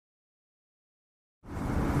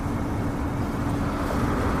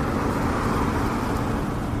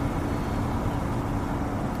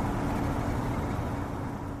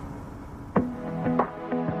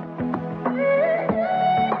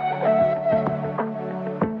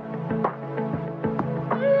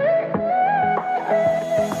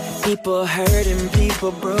People hurting,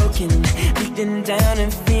 people broken, beaten down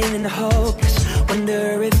and feeling hopeless.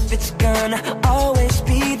 Wonder if it's gonna always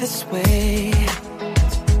be this way.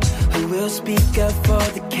 Who will speak up for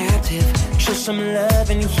the captive, show some love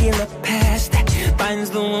and heal a past that binds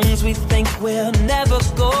the wounds we think will never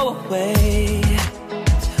go away.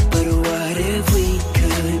 But what if we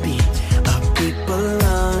could be a people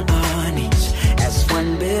on our knees as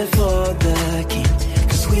one before the King?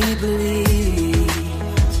 'Cause we believe.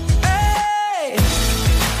 Hey!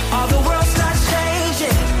 All the world starts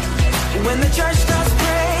changing when the church starts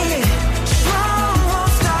praying.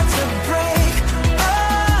 Strongholds start to break.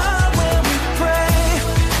 Oh, when we pray,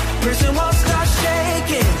 prison walls start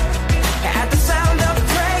shaking at the sound of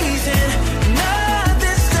praising.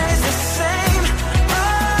 Nothing stays the same.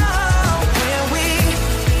 Oh, when we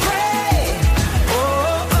pray. Oh,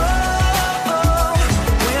 oh, oh.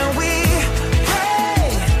 When we pray.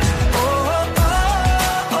 Oh,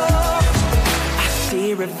 oh, oh. I see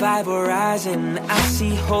revival rising. I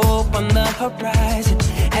see hope on the horizon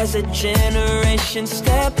as a generation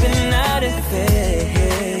stepping out in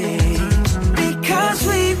faith. Because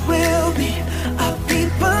we will be a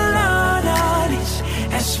people on our knees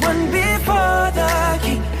as one before the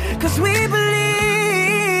King. 'Cause we believe.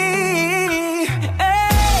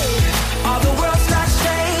 Hey! All the world starts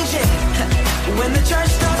changing when the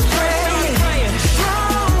church starts praying.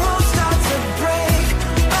 Strongholds start to break.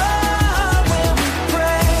 Oh, when we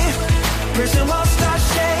pray, prison walls start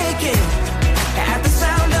shaking at the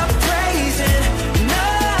sound of praising.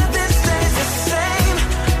 Nothing stays the same.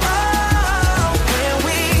 Oh, when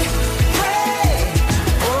we pray.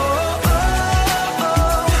 Oh, oh,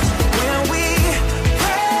 oh. When we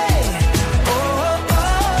pray. Oh,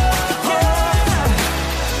 oh, yeah.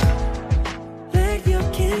 Let your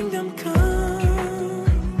kingdom come,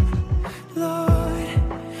 Lord.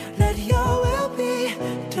 Let your will be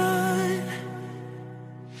done.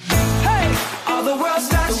 Hey! All the world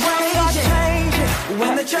starts changing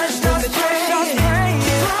when the church starts praying.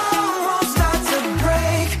 Strongholds start to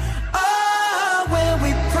break. Oh, when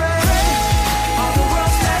we pray. All the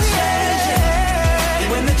world starts changing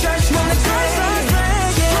when the church starts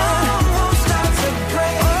praying. Strongholds start to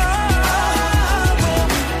break. Oh, when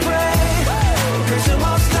we pray. Prison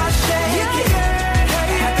walls start shaking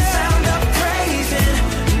at the sound of praising.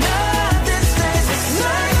 Nothing stays the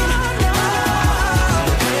same. Oh,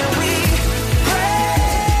 when we pray.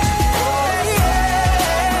 Oh,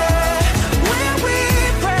 yeah. When we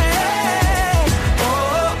pray.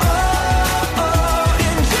 Oh, oh, oh.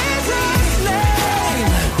 In Jesus' name.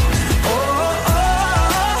 Oh,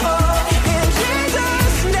 oh, oh. In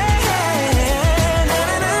Jesus' name. Na,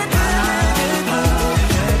 na, na, na.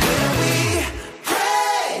 When we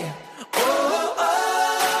pray. Oh,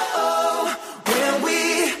 oh, oh. When we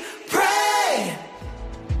pray.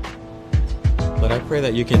 Lord, I pray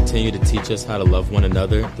that you continue to teach us how to love one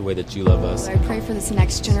another the way that you love us. I pray for this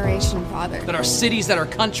next generation, Father, that our cities, that our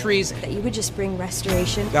countries, that you would just bring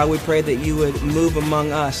restoration. God, we pray that you would move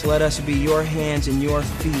among us. Let us be your hands and your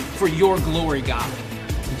feet. for your glory, God.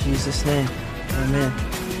 In Jesus' name, amen.